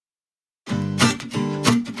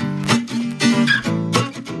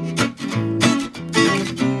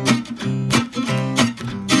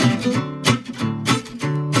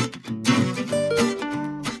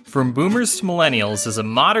From Boomers to Millennials is a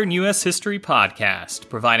modern U.S. history podcast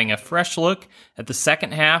providing a fresh look at the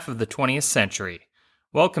second half of the 20th century.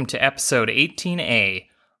 Welcome to episode 18A,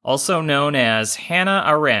 also known as Hannah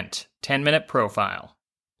Arendt, 10-Minute Profile.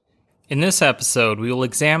 In this episode, we will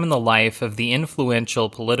examine the life of the influential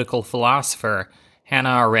political philosopher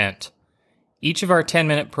Hannah Arendt. Each of our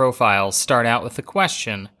 10-minute profiles start out with the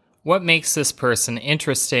question, what makes this person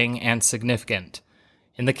interesting and significant?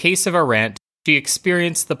 In the case of Arendt, she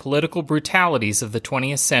experienced the political brutalities of the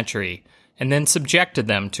 20th century and then subjected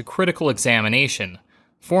them to critical examination,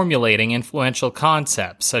 formulating influential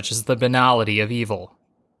concepts such as the banality of evil.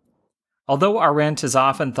 Although Arendt is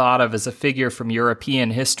often thought of as a figure from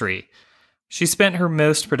European history, she spent her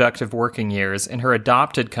most productive working years in her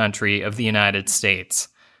adopted country of the United States.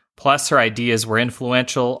 Plus, her ideas were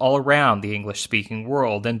influential all around the English-speaking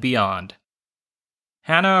world and beyond.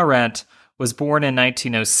 Hannah Arendt was born in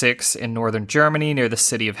 1906 in northern Germany near the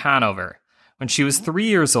city of Hanover. When she was 3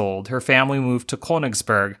 years old, her family moved to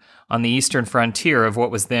Königsberg on the eastern frontier of what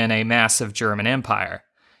was then a massive German empire.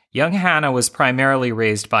 Young Hannah was primarily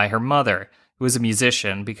raised by her mother, who was a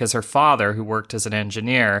musician, because her father, who worked as an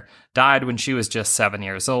engineer, died when she was just 7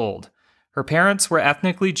 years old. Her parents were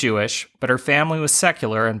ethnically Jewish, but her family was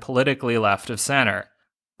secular and politically left of center.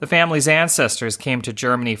 The family's ancestors came to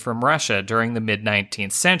Germany from Russia during the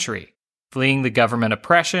mid-19th century, fleeing the government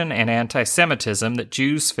oppression and anti-Semitism that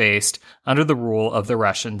Jews faced under the rule of the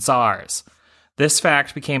Russian Tsars. This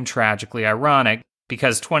fact became tragically ironic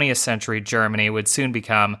because 20th century Germany would soon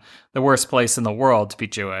become the worst place in the world to be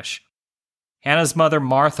Jewish. Hannah's mother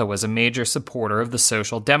Martha was a major supporter of the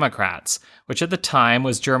Social Democrats, which at the time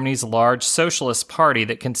was Germany's large socialist party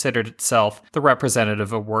that considered itself the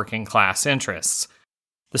representative of working-class interests.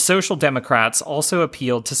 The Social Democrats also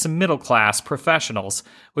appealed to some middle-class professionals,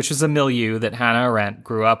 which was a milieu that Hannah Arendt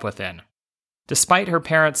grew up within. Despite her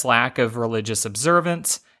parents' lack of religious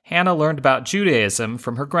observance, Hannah learned about Judaism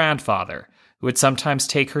from her grandfather, who would sometimes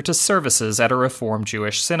take her to services at a Reform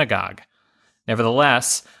Jewish synagogue.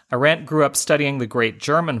 Nevertheless, Arendt grew up studying the great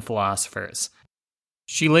German philosophers.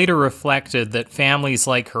 She later reflected that families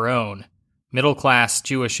like her own, middle-class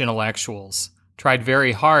Jewish intellectuals, tried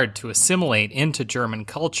very hard to assimilate into German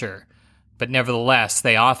culture, but nevertheless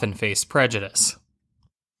they often faced prejudice.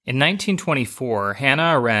 In 1924,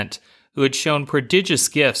 Hannah Arendt, who had shown prodigious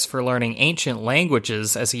gifts for learning ancient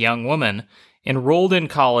languages as a young woman, enrolled in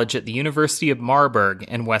college at the University of Marburg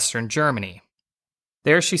in Western Germany.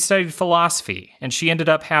 There she studied philosophy, and she ended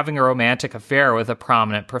up having a romantic affair with a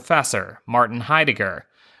prominent professor, Martin Heidegger,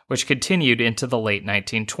 which continued into the late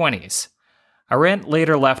 1920s. Arendt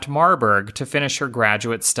later left Marburg to finish her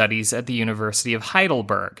graduate studies at the University of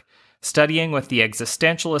Heidelberg, studying with the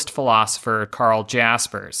existentialist philosopher Karl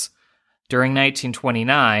Jaspers. During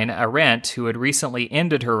 1929, Arendt, who had recently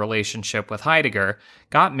ended her relationship with Heidegger,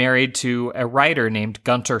 got married to a writer named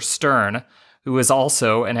Gunther Stern, who was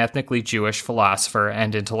also an ethnically Jewish philosopher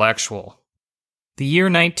and intellectual. The year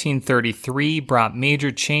 1933 brought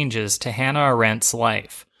major changes to Hannah Arendt's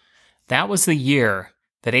life. That was the year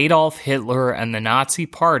that Adolf Hitler and the Nazi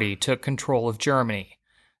Party took control of Germany.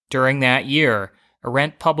 During that year,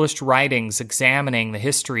 Arendt published writings examining the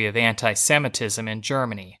history of anti-Semitism in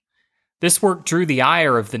Germany. This work drew the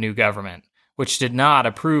ire of the new government, which did not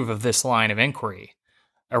approve of this line of inquiry.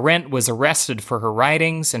 Arendt was arrested for her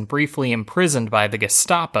writings and briefly imprisoned by the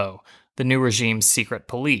Gestapo, the new regime's secret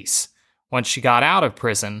police. Once she got out of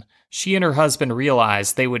prison, she and her husband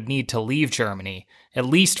realized they would need to leave Germany, at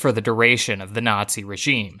least for the duration of the Nazi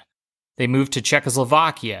regime. They moved to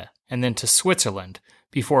Czechoslovakia and then to Switzerland,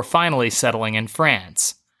 before finally settling in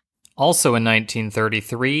France. Also in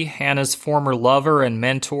 1933, Hannah's former lover and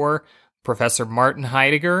mentor, Professor Martin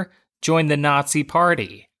Heidegger, joined the Nazi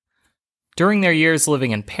Party. During their years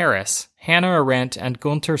living in Paris, Hannah Arendt and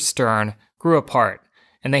Gunther Stern grew apart,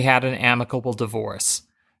 and they had an amicable divorce.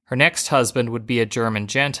 Her next husband would be a German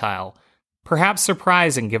Gentile, perhaps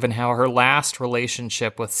surprising given how her last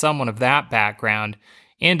relationship with someone of that background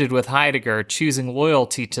ended with Heidegger choosing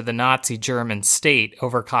loyalty to the Nazi German state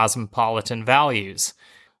over cosmopolitan values.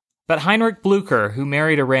 But Heinrich Blücher, who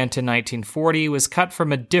married Arendt in 1940, was cut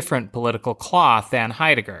from a different political cloth than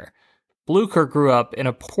Heidegger. Blücher grew up in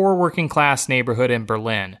a poor working-class neighborhood in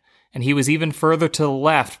Berlin, and he was even further to the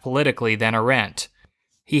left politically than Arendt.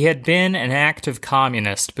 He had been an active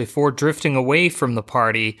communist before drifting away from the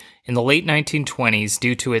party in the late 1920s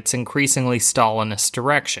due to its increasingly Stalinist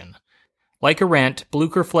direction. Like Arendt,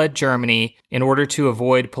 Blücher fled Germany in order to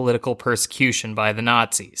avoid political persecution by the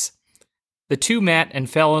Nazis. The two met and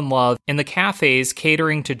fell in love in the cafes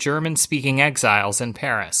catering to German-speaking exiles in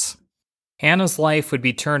Paris. Hannah's life would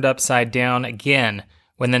be turned upside down again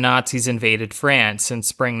when the Nazis invaded France in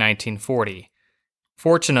spring 1940.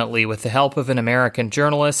 Fortunately, with the help of an American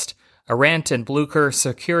journalist, Arendt and Blücher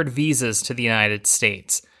secured visas to the United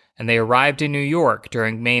States, and they arrived in New York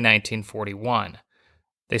during May 1941.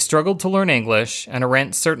 They struggled to learn English, and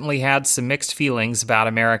Arendt certainly had some mixed feelings about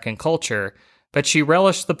American culture, but she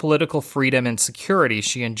relished the political freedom and security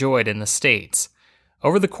she enjoyed in the States.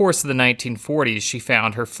 Over the course of the 1940s, she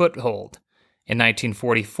found her foothold. In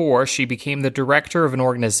 1944, she became the director of an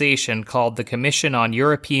organization called the Commission on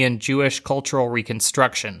European Jewish Cultural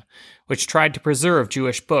Reconstruction, which tried to preserve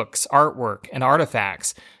Jewish books, artwork, and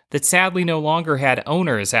artifacts that sadly no longer had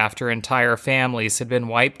owners after entire families had been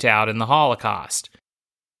wiped out in the Holocaust.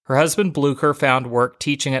 Her husband Blücher found work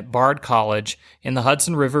teaching at Bard College in the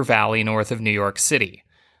Hudson River Valley north of New York City.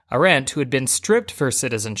 Arendt, who had been stripped for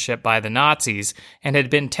citizenship by the Nazis and had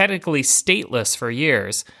been technically stateless for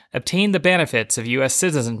years, obtained the benefits of U.S.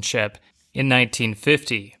 citizenship in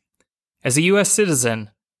 1950. As a U.S. citizen,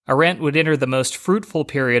 Arendt would enter the most fruitful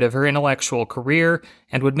period of her intellectual career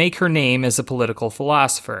and would make her name as a political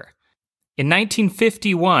philosopher. In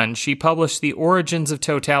 1951, she published The Origins of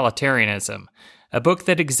Totalitarianism, a book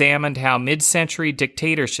that examined how mid-century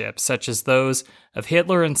dictatorships such as those of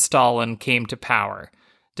Hitler and Stalin came to power.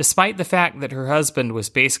 Despite the fact that her husband was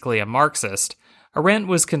basically a Marxist, Arendt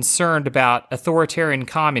was concerned about authoritarian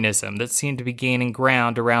communism that seemed to be gaining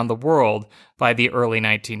ground around the world by the early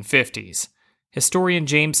 1950s. Historian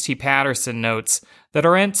James T. Patterson notes that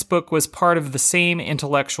Arendt's book was part of the same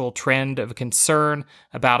intellectual trend of concern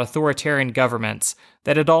about authoritarian governments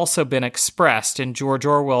that had also been expressed in George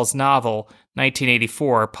Orwell's novel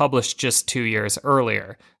 1984, published just 2 years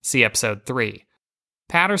earlier. See Episode 3.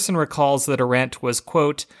 Patterson recalls that Arendt was,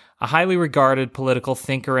 quote, a highly regarded political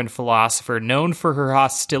thinker and philosopher known for her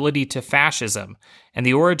hostility to fascism, and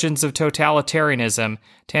The Origins of Totalitarianism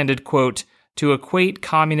tended, quote, to equate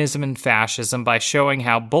communism and fascism by showing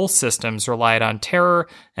how both systems relied on terror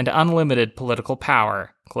and unlimited political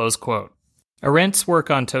power, close quote. Arendt's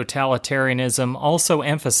work on totalitarianism also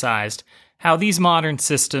emphasized how these modern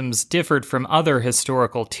systems differed from other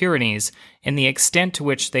historical tyrannies in the extent to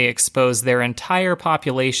which they exposed their entire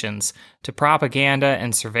populations to propaganda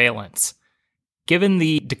and surveillance. Given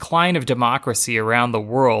the decline of democracy around the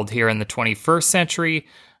world here in the 21st century,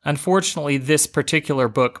 unfortunately this particular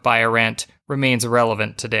book by Arendt remains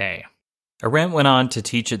relevant today. Arendt went on to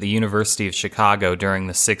teach at the University of Chicago during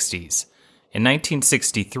the 60s. In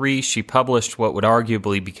 1963, she published what would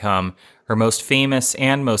arguably become her most famous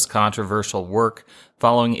and most controversial work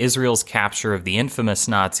following Israel's capture of the infamous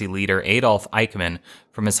Nazi leader Adolf Eichmann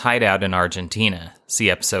from his hideout in Argentina. See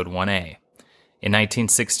Episode 1A. In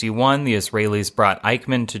 1961, the Israelis brought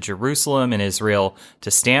Eichmann to Jerusalem in Israel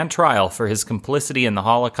to stand trial for his complicity in the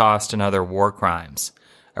Holocaust and other war crimes.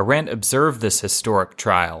 Arendt observed this historic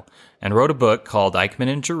trial and wrote a book called Eichmann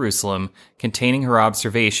in Jerusalem, containing her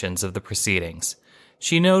observations of the proceedings.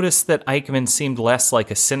 She noticed that Eichmann seemed less like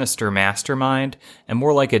a sinister mastermind and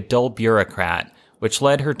more like a dull bureaucrat, which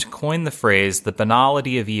led her to coin the phrase the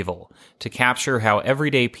banality of evil, to capture how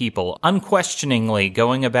everyday people, unquestioningly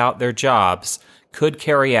going about their jobs, could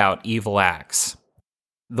carry out evil acts.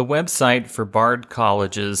 The website for Bard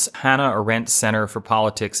College's Hannah Arendt Center for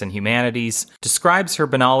Politics and Humanities describes her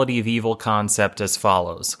banality of evil concept as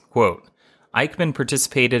follows, quote, Eichmann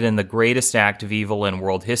participated in the greatest act of evil in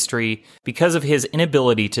world history because of his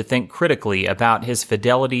inability to think critically about his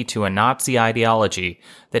fidelity to a Nazi ideology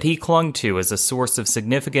that he clung to as a source of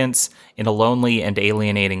significance in a lonely and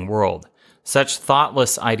alienating world. Such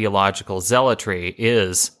thoughtless ideological zealotry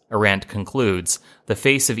is, Arendt concludes, the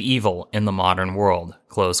face of evil in the modern world,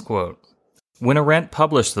 close quote. When Arendt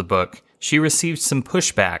published the book, she received some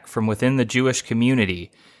pushback from within the Jewish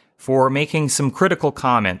community for making some critical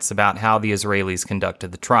comments about how the Israelis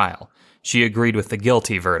conducted the trial. She agreed with the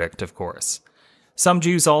guilty verdict, of course. Some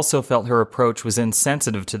Jews also felt her approach was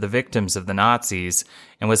insensitive to the victims of the Nazis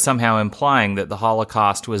and was somehow implying that the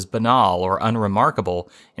Holocaust was banal or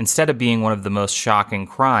unremarkable instead of being one of the most shocking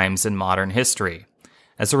crimes in modern history.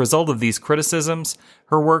 As a result of these criticisms,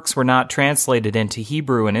 her works were not translated into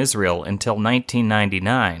Hebrew in Israel until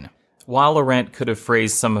 1999. While Arendt could have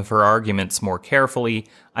phrased some of her arguments more carefully,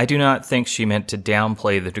 I do not think she meant to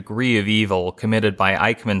downplay the degree of evil committed by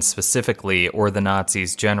Eichmann specifically or the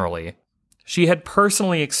Nazis generally. She had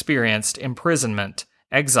personally experienced imprisonment,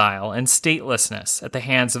 exile, and statelessness at the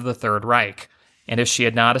hands of the Third Reich, and if she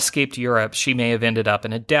had not escaped Europe, she may have ended up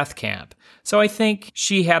in a death camp. So I think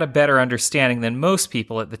she had a better understanding than most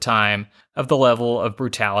people at the time of the level of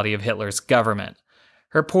brutality of Hitler's government.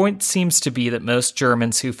 Her point seems to be that most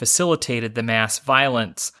Germans who facilitated the mass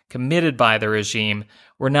violence committed by the regime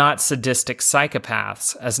were not sadistic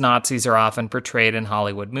psychopaths, as Nazis are often portrayed in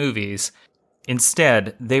Hollywood movies.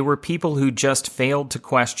 Instead, they were people who just failed to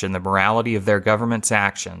question the morality of their government's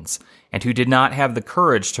actions, and who did not have the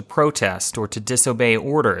courage to protest or to disobey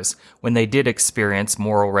orders when they did experience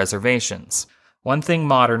moral reservations. One thing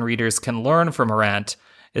modern readers can learn from Arendt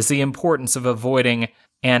is the importance of avoiding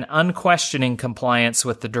an unquestioning compliance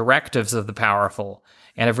with the directives of the powerful,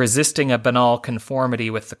 and of resisting a banal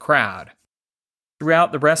conformity with the crowd.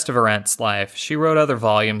 Throughout the rest of Arendt's life, she wrote other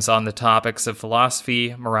volumes on the topics of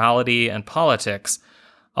philosophy, morality, and politics,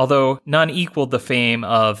 although none equaled the fame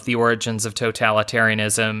of The Origins of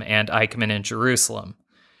Totalitarianism and Eichmann in Jerusalem.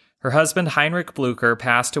 Her husband Heinrich Blücher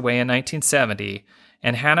passed away in 1970,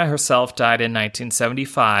 and Hannah herself died in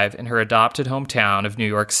 1975 in her adopted hometown of New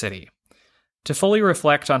York City. To fully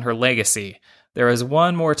reflect on her legacy, there is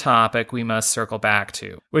one more topic we must circle back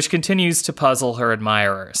to, which continues to puzzle her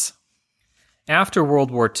admirers. After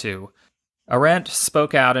World War II, Arendt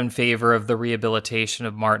spoke out in favor of the rehabilitation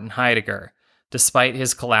of Martin Heidegger, despite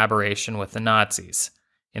his collaboration with the Nazis.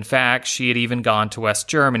 In fact, she had even gone to West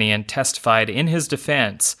Germany and testified in his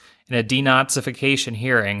defense in a denazification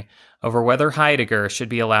hearing over whether Heidegger should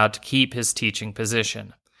be allowed to keep his teaching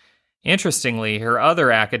position. Interestingly, her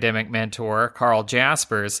other academic mentor, Karl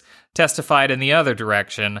Jaspers, testified in the other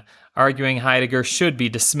direction, arguing Heidegger should be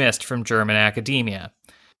dismissed from German academia.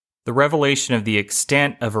 The revelation of the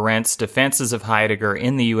extent of Arendt's defenses of Heidegger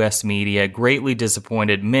in the U.S. media greatly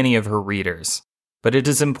disappointed many of her readers. But it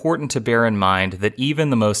is important to bear in mind that even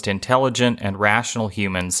the most intelligent and rational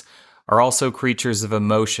humans are also creatures of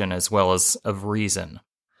emotion as well as of reason.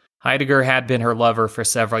 Heidegger had been her lover for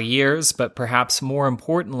several years, but perhaps more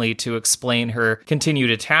importantly to explain her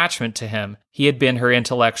continued attachment to him, he had been her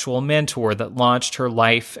intellectual mentor that launched her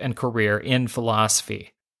life and career in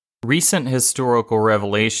philosophy. Recent historical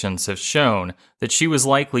revelations have shown that she was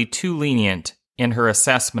likely too lenient in her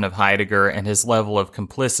assessment of Heidegger and his level of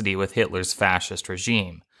complicity with Hitler's fascist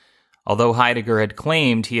regime. Although Heidegger had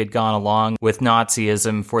claimed he had gone along with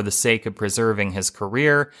Nazism for the sake of preserving his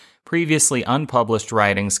career, previously unpublished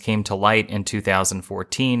writings came to light in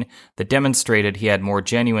 2014 that demonstrated he had more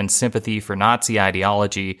genuine sympathy for Nazi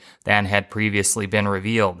ideology than had previously been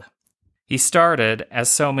revealed. He started, as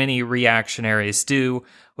so many reactionaries do,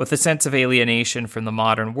 with a sense of alienation from the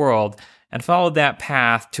modern world, and followed that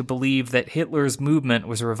path to believe that Hitler's movement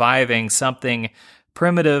was reviving something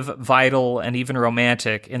primitive, vital, and even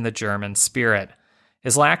romantic in the German spirit.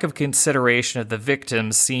 His lack of consideration of the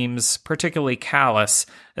victims seems particularly callous,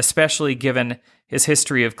 especially given his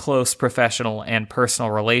history of close professional and personal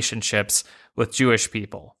relationships with Jewish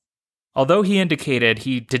people. Although he indicated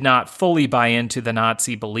he did not fully buy into the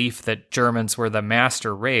Nazi belief that Germans were the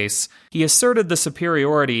master race, he asserted the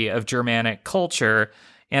superiority of Germanic culture,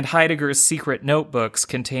 and Heidegger's secret notebooks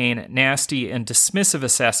contain nasty and dismissive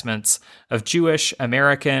assessments of Jewish,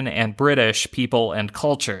 American, and British people and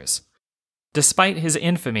cultures. Despite his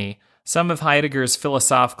infamy, some of Heidegger's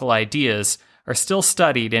philosophical ideas are still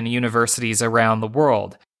studied in universities around the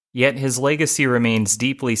world, yet his legacy remains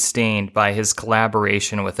deeply stained by his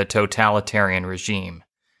collaboration with a totalitarian regime.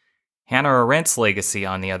 Hannah Arendt's legacy,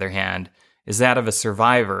 on the other hand, is that of a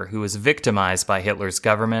survivor who was victimized by Hitler's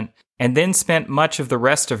government and then spent much of the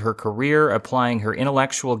rest of her career applying her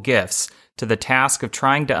intellectual gifts to the task of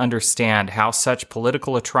trying to understand how such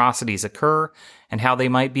political atrocities occur and how they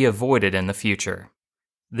might be avoided in the future.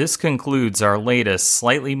 This concludes our latest,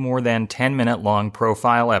 slightly more than 10-minute long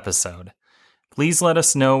profile episode. Please let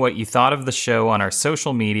us know what you thought of the show on our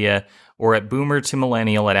social media or at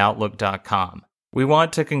boomertomillennial@outlook.com. We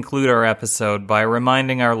want to conclude our episode by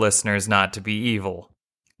reminding our listeners not to be evil.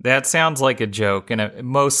 That sounds like a joke, and it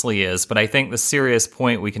mostly is, but I think the serious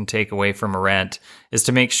point we can take away from Arendt is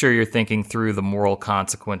to make sure you're thinking through the moral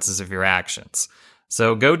consequences of your actions.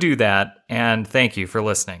 So go do that, and thank you for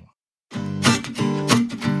listening.